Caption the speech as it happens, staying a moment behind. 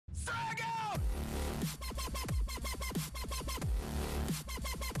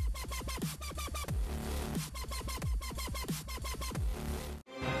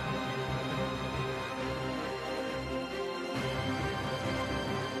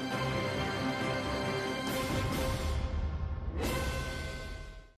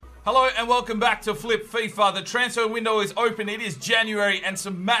Hello and welcome back to Flip FIFA. The transfer window is open. It is January and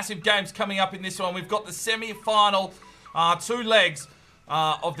some massive games coming up in this one. We've got the semi-final 2 legs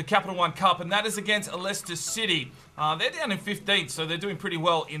of the Capital One Cup, and that is against Leicester City. They're down in 15th, so they're doing pretty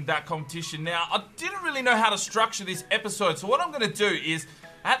well in that competition. Now, I didn't really know how to structure this episode, so what I'm going to do is,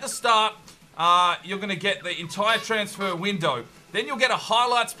 at the start, you're going to get the entire transfer window. Then you'll get a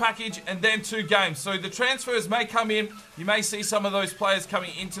highlights package and then 2 games. So the transfers may come in. You may see some of those players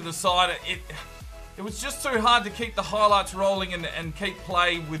coming into the side. It was just too hard to keep the highlights rolling and keep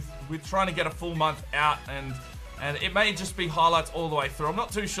play with trying to get a full month out. And it may just be highlights all the way through. I'm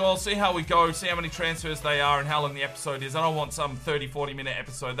not too sure. See how we go. See how many transfers they are and how long the episode is. I don't want some 30, 40-minute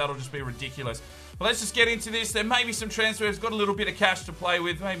episode. That'll just be ridiculous. But let's just get into this. There may be some transfers. Got a little bit of cash to play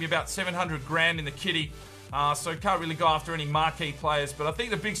with. Maybe about 700 grand in the kitty. So can't really go after any marquee players. But I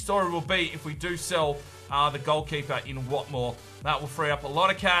think the big story will be if we do sell the goalkeeper in Watmore. That will free up a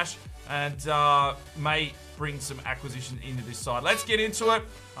lot of cash and may bring some acquisition into this side. Let's get into it.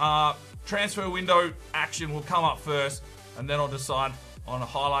 Transfer window action will come up first. And then I'll decide on a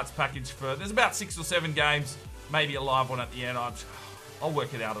highlights package for... There's about 6 or 7 games. Maybe a live one at the end. I'll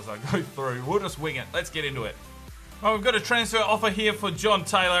work it out as I go through. We'll just wing it. Let's get into it. Well, we've got a transfer offer here for John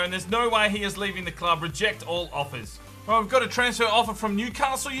Taylor, and there's no way he is leaving the club. Reject all offers. Well, we've got a transfer offer from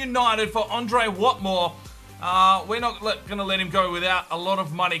Newcastle United for Andre Watmore. We're not going to let him go without a lot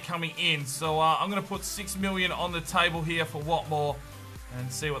of money coming in. So I'm going to put 6 million on the table here for Watmore and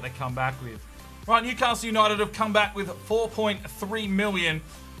see what they come back with. Right, Newcastle United have come back with 4.3 million.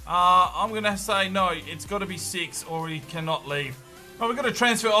 I'm going to say no, it's got to be 6 or he cannot leave. Well, we've got a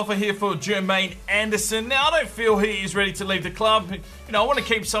transfer offer here for Jermaine Anderson. Now, I don't feel he is ready to leave the club. You know, I want to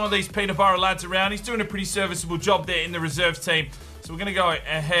keep some of these Peterborough lads around. He's doing a pretty serviceable job there in the reserves team. So we're going to go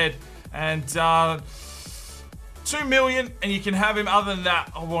ahead and 2 million, and you can have him. Other than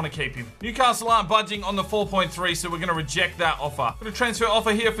that, I want to keep him. Newcastle aren't budging on the 4.3, so we're going to reject that offer. Got a transfer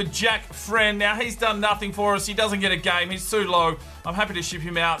offer here for Jack Friend. Now, he's done nothing for us. He doesn't get a game. He's too low. I'm happy to ship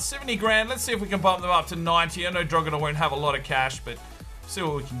him out. 70 grand. Let's see if we can bump them up to 90. I know Drogheda won't have a lot of cash, but see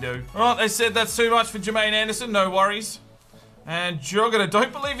what we can do. Alright, they said that's too much for Jermaine Anderson. No worries. And Drogheda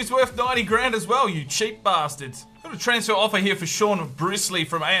don't believe he's worth 90 grand as well, you cheap bastards. Got a transfer offer here for Sean Brisley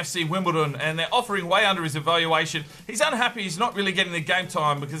from AFC Wimbledon, and they're offering way under his evaluation. He's unhappy he's not really getting the game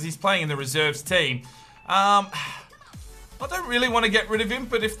time because he's playing in the reserves team. I don't really want to get rid of him,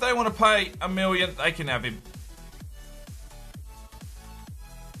 but if they want to pay $1 million, they can have him.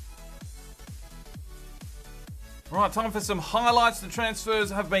 Right, time for some highlights. The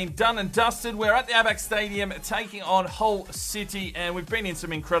transfers have been done and dusted. We're at the Ep6 Stadium taking on Hull City, and we've been in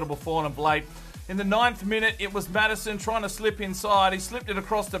some incredible form of late. In the 9th minute, it was Madison trying to slip inside. He slipped it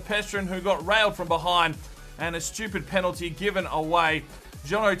across to Pestrin, who got railed from behind, and a stupid penalty given away.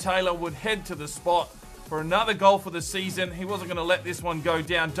 Jono Taylor would head to the spot for another goal for the season. He wasn't going to let this one go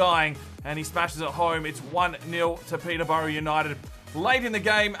down dying, and he smashes it home. It's 1-0 to Peterborough United. Late in the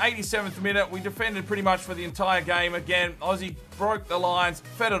game, 87th minute, we defended pretty much for the entire game. Again, Aussie broke the lines,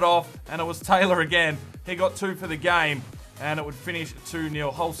 fed it off, and it was Taylor again. He got 2 for the game, and it would finish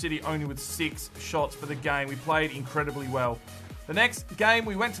 2-0. Hull City only with 6 shots for the game. We played incredibly well. The next game,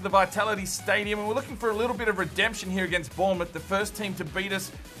 we went to the Vitality Stadium, and we're looking for a little bit of redemption here against Bournemouth, the first team to beat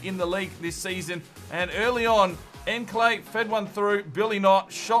us in the league this season. And early on, Enclay fed one through, Billy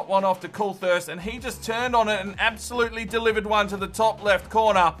Knott shot one off to Coolthurst, and he just turned on it and absolutely delivered one to the top left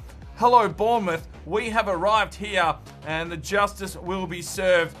corner. Hello, Bournemouth. We have arrived here, and the justice will be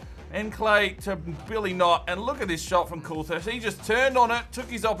served. Enclay to Billy Knott, and look at this shot from Coolthurst. He just turned on it, took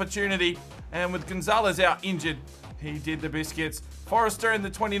his opportunity, and with Gonzalez out injured, he did the biscuits. Forrester in the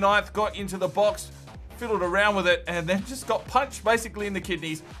 29th got into the box, fiddled around with it, and then just got punched basically in the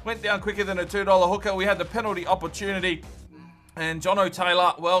kidneys. Went down quicker than a $2 hooker. We had the penalty opportunity. And Jono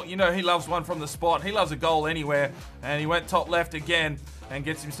Taylor, well, you know he loves one from the spot. He loves a goal anywhere. And he went top left again and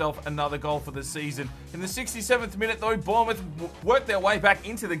gets himself another goal for the season. In the 67th minute, though, Bournemouth worked their way back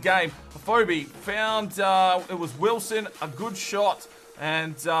into the game. Afobe found, it was Wilson, a good shot.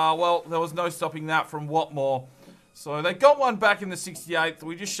 And, well, there was no stopping that from Watmore. So they got one back in the 68th.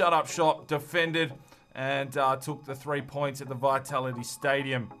 We just shut up shop, defended, and took the 3 points at the Vitality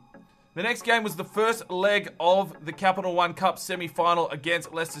Stadium. The next game was the first leg of the Capital One Cup semi-final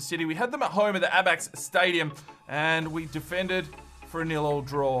against Leicester City. We had them at home at the Ep6 Stadium, and we defended for a 0-0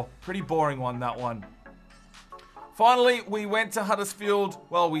 draw. Pretty boring one, that one. Finally, we went to Huddersfield.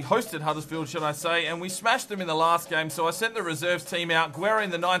 Well, we hosted Huddersfield, should I say, and we smashed them in the last game. So I sent the reserves team out. Guerra in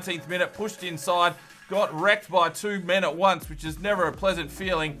the 19th minute, pushed inside, got wrecked by 2 men at once, which is never a pleasant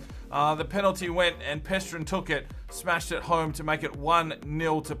feeling. The penalty went and Pestrin took it, smashed it home to make it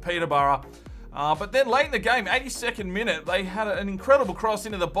 1-0 to Peterborough. But then late in the game, 82nd minute, they had an incredible cross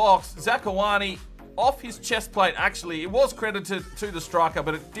into the box. Zakawani off his chest plate, actually. It was credited to the striker,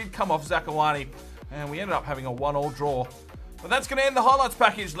 but it did come off Zakawani. And we ended up having a 1-1 draw. But that's going to end the highlights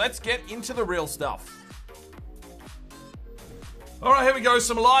package. Let's get into the real stuff. All right, here we go.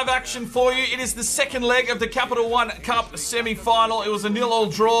 Some live action for you. It is the second leg of the Capital One Cup semi-final. It was a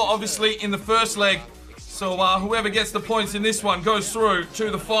 0-0 draw, obviously, in the first leg. So whoever gets the points in this one goes through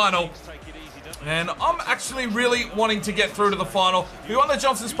to the final. And I'm actually really wanting to get through to the final. We won the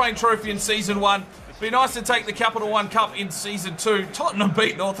Johnson's Paint Trophy in Season 1. Be nice to take the Capital One Cup in Season 2. Tottenham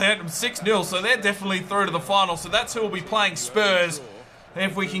beat Northampton 6-0, so they're definitely through to the final. So that's who will be playing Spurs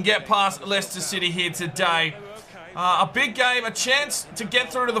if we can get past Leicester City here today. A big game, a chance to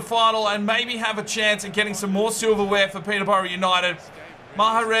get through to the final and maybe have a chance at getting some more silverware for Peterborough United.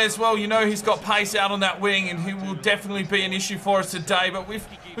 Mahrez, well, you know he's got pace out on that wing and he will definitely be an issue for us today. But we've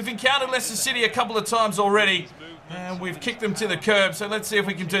encountered Leicester City a couple of times already and we've kicked them to the curb. So let's see if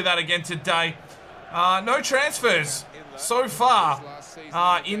we can do that again today. No transfers so far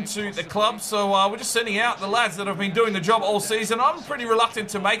into the club, so we're just sending out the lads that have been doing the job all season. I'm pretty reluctant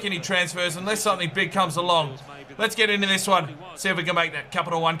to make any transfers unless something big comes along. Let's get into this one, see if we can make that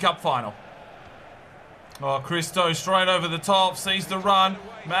Capital One Cup final. Oh, Christo straight over the top, sees the run.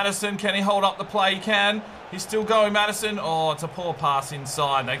 Madison, can he hold up the play? He can. He's still going, Madison. Oh, it's a poor pass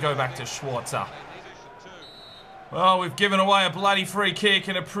inside. They go back to Schwarzer. Well, we've given away a bloody free kick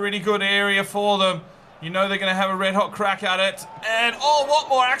in a pretty good area for them. You know they're going to have a red-hot crack at it. And, oh,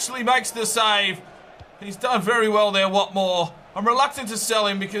 Watmore actually makes the save. He's done very well there, Watmore. I'm reluctant to sell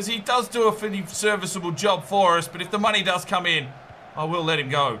him because he does do a pretty serviceable job for us. But if the money does come in, I will let him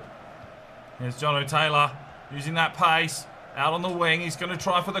go. Here's Jono Taylor using that pace. Out on the wing. He's going to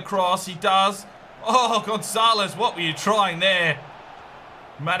try for the cross. He does. Oh, Gonzalez, what were you trying there?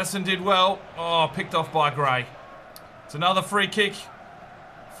 Madison did well. Oh, picked off by Gray. It's another free kick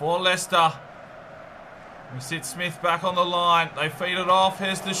for Leicester. We sit Smith back on the line. They feed it off.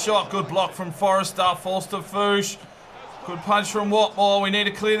 Here's the shot. Good block from Forrester. Falls to Fouche. Good punch from Watmore. We need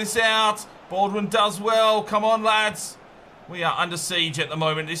to clear this out. Baldwin does well. Come on, lads. We are under siege at the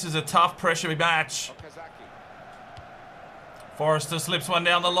moment. This is a tough pressure match. Forrester slips one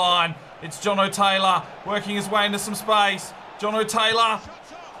down the line. It's Jono Taylor working his way into some space. Jono Taylor.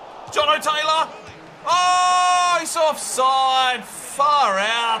 Jono Taylor. Oh, he's offside. Far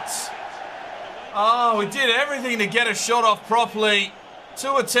out. Oh, we did everything to get a shot off properly.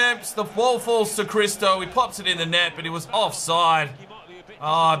 2 attempts. The ball falls to Christo. He pops it in the net, but it was offside.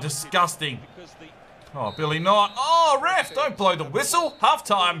 Oh, disgusting. Oh, Billy Knott. Oh, ref, don't blow the whistle.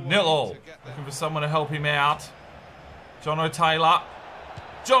 Half-time, 0-0. Looking for someone to help him out. Jono Taylor.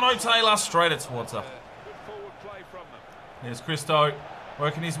 Jono Taylor straight at Schwarzer. Here's Christo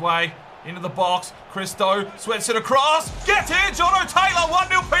working his way into the box. Christo sweats it across. Get here, Jono Taylor. 1-0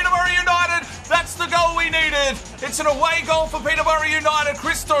 Peterborough United. That's the goal we needed. It's an away goal for Peterborough United.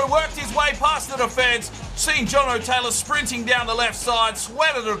 Christo worked his way past the defence. Seeing Jono Taylor sprinting down the left side.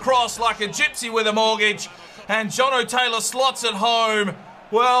 Sweated it across like a gypsy with a mortgage. And Jono Taylor slots it home.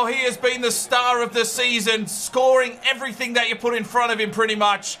 Well, he has been the star of the season, scoring everything that you put in front of him pretty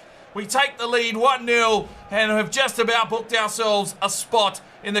much. We take the lead 1-0 and have just about booked ourselves a spot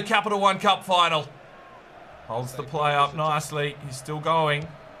in the Capital One Cup final. Holds the play up nicely. He's still going.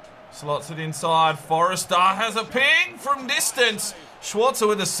 Slots it inside. Forrester has a ping from distance. Schwarzer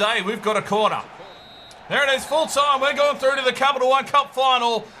with a save. We've got a corner. There it is, full time. We're going through to the Capital One Cup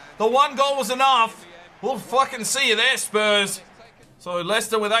final. The 1 goal was enough. We'll fucking see you there, Spurs. So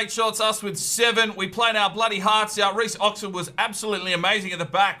Leicester with 8 shots, us with 7. We played our bloody hearts out. Reece Oxford was absolutely amazing at the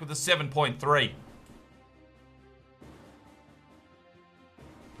back with a 7.3.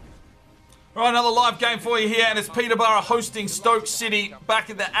 All right, another live game for you here, and it's Peterborough hosting Stoke City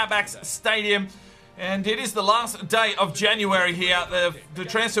back at the Ep6 Stadium. And it is the last day of January here. The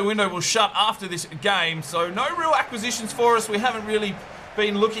transfer window will shut after this game, so no real acquisitions for us. We haven't really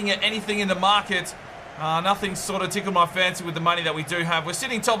been looking at anything in the market. Nothing sort of tickled my fancy with the money that we do have. We're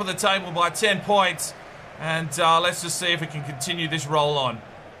sitting top of the table by 10 points. And let's just see if we can continue this roll on.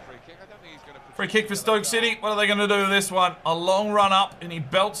 Free kick for Stoke City. What are they going to do with this one? A long run up and he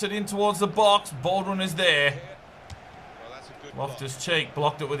belts it in towards the box. Baldwin is there. Loftus-Cheek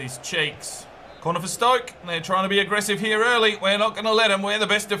blocked it with his cheeks. Corner for Stoke. They're trying to be aggressive here early. We're not going to let them. We're the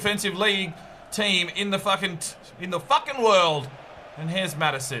best defensive league team in the fucking world. And here's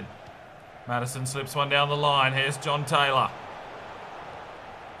Madison. Madison slips one down the line. Here's John Taylor.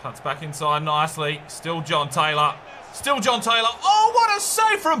 Cuts back inside nicely. Still John Taylor. Still John Taylor. Oh, what a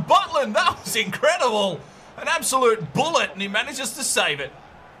save from Butland. That was incredible. An absolute bullet, and he manages to save it.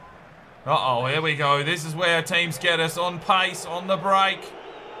 Uh-oh, here we go. This is where teams get us. On pace, on the break.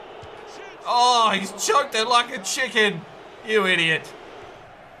 Oh, he's choked it like a chicken. You idiot.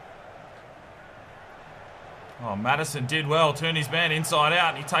 Oh, Madison did well. Turned his man inside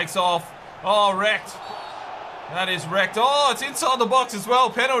out, and he takes off. Oh, wrecked. That is wrecked. Oh, it's inside the box as well.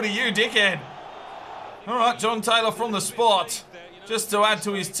 Penalty, you dickhead. All right, John Taylor from the spot. Just to add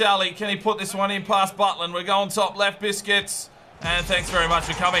to his tally, can he put this one in past Butland? We're going top left, Biscuits. And thanks very much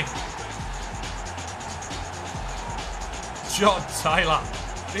for coming. John Taylor.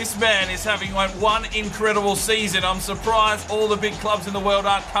 This man is having one incredible season. I'm surprised all the big clubs in the world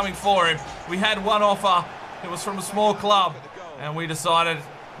aren't coming for him. We had one offer. It was from a small club. And we decided,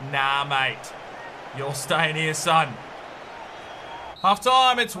 nah, mate. You're staying here, son. Half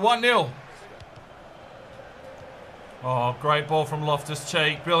time, it's 1-0. Oh, great ball from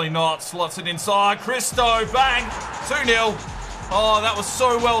Loftus-Cheek. Billy Knott slots it inside. Christo, bang, 2-0. Oh, that was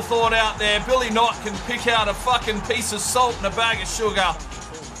so well thought out there. Billy Knott can pick out a fucking piece of salt and a bag of sugar.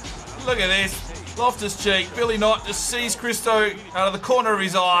 Look at this. Loftus-Cheek, Billy Knott just sees Christo out of the corner of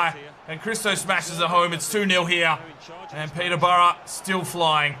his eye. And Christo smashes it home. It's 2-0 here. And Peterborough still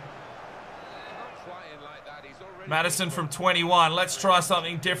flying. Madison from 21. Let's try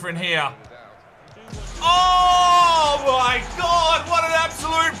something different here. Oh my God, what an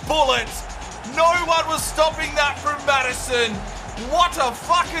absolute bullet. No one was stopping that from Madison. What a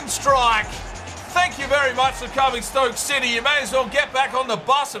fucking strike. Thank you very much for coming, Stoke City. You may as well get back on the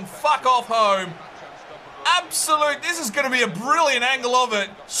bus and fuck off home. Absolute, this is going to be a brilliant angle of it.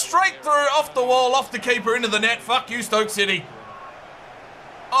 Straight through, off the wall, off the keeper, into the net. Fuck you, Stoke City.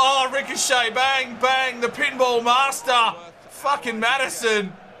 Oh, ricochet, bang, bang, the pinball master. Fucking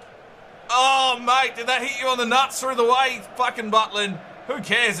Madison. Oh, mate, did that hit you on the nuts through the way? Fucking Butland. Who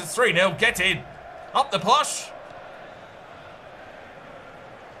cares? It's 3-0. Get in. Up the posh.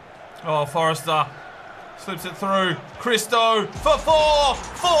 Oh, Forrester slips it through. Christo for 4.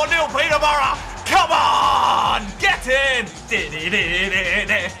 4-0 Peterborough. Come on! Get in!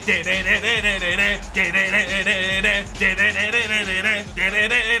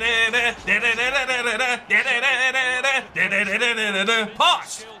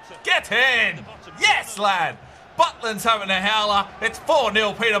 Posh! Get in! Yes, lad! Butland's having a howler. It's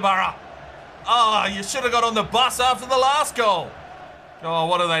 4-0 Peterborough. Oh, you should have got on the bus after the last goal. Oh,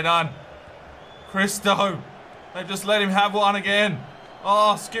 what have they done? Christo. They've just let him have one again.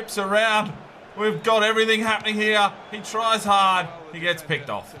 Oh, skips around. We've got everything happening here. He tries hard. He gets picked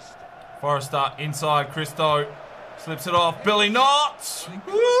off. Forrester inside. Christo slips it off. Billy Knott.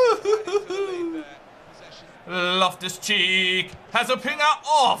 Loftus-Cheek has a pinger.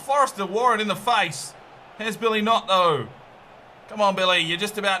 Oh, Forrester wore it in the face. Here's Billy Knott, though. Come on, Billy. You're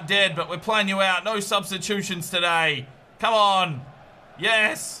just about dead, but we're playing you out. No substitutions today. Come on.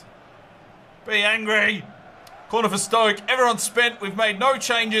 Yes. Be angry. Corner for Stoke. Everyone's spent. We've made no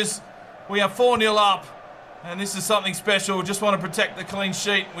changes. We are 4-0 up. And this is something special. Just want to protect the clean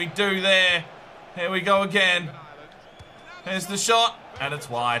sheet. We do there. Here we go again. Here's the shot. And it's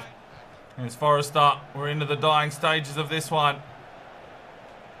wide. Here's Forrester. We're into the dying stages of this one.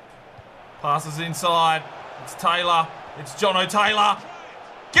 Passes inside. It's Taylor. It's Jono Taylor.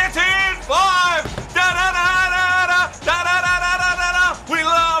 Get in! 5! Da-da-da-da-da! Da-da-da-da-da-da! We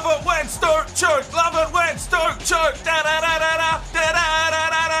love it when Stoke choke! Love it when Stoke choke! Da-da-da-da-da!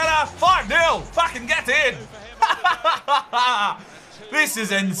 Da-da-da-da-da-da! 5-0! Fucking get in! This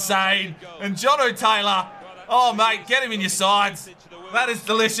is insane. And Jono Taylor. Oh, mate, get him in your sides. That is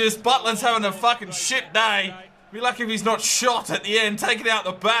delicious. Butland's having a fucking shit day. Be lucky if he's not shot at the end, taken out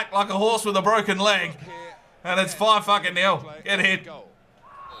the back like a horse with a broken leg. And it's 5-0. Get in.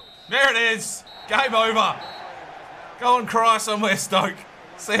 There it is. Game over. Go and cry somewhere, Stoke.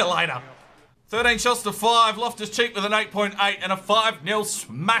 See you later. 13 shots to 5. Loftus-Cheek with an 8.8 and a 5-0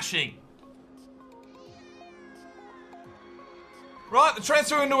 smashing. Right, the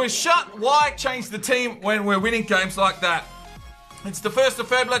transfer window is shut. Why change the team when we're winning games like that? It's the 1st of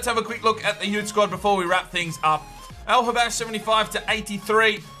Feb. Let's have a quick look at the youth squad before we wrap things up. Al Habash, 75 to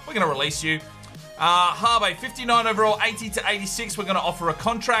 83. We're going to release you. Harvey, 59 overall, 80 to 86. We're going to offer a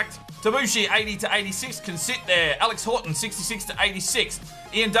contract. Tabushi, 80 to 86. Can sit there. Alex Horton, 66 to 86.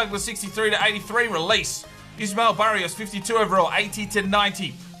 Ian Douglas, 63 to 83. Release. Ismail Barrios, 52 overall, 80 to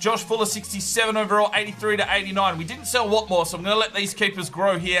 90. Josh Fuller, 67 overall, 83 to 89. We didn't sell Watmore, so I'm going to let these keepers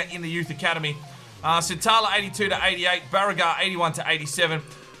grow here in the Youth Academy. Sintala, 82 to 88. Barragar, 81 to 87.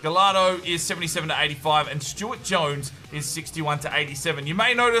 Gallardo is 77 to 85. And Stuart Jones is 61 to 87. You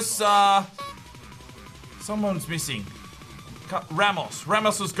may notice someone's missing. Ramos.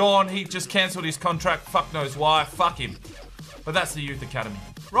 Ramos was gone. He just cancelled his contract. Fuck knows why. Fuck him. But that's the Youth Academy.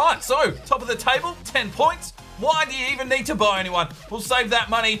 Right, so, top of the table, 10 points. Why do you even need to buy anyone? We'll save that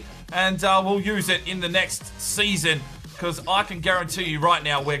money and we'll use it in the next season, because I can guarantee you right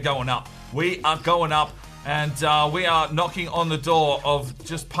now we're going up. We are going up, and we are knocking on the door of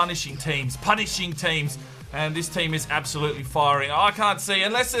just punishing teams. And this team is absolutely firing. I can't see,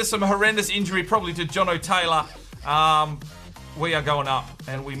 unless there's some horrendous injury, probably to Jono Taylor, we are going up,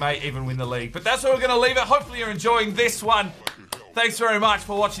 and we may even win the league. But that's where we're going to leave it. Hopefully you're enjoying this one. Thanks very much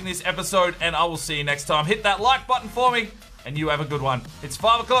for watching this episode, and I will see you next time. Hit that like button for me, and you have a good one. It's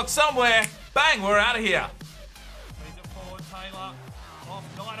 5 o'clock somewhere. Bang, we're out of here. Leads it forward, Taylor. Off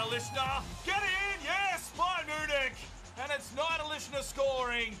Nina Listener. Get in, yes, by Munich. And it's Nina Listener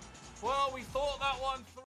scoring. Well, we thought that one through.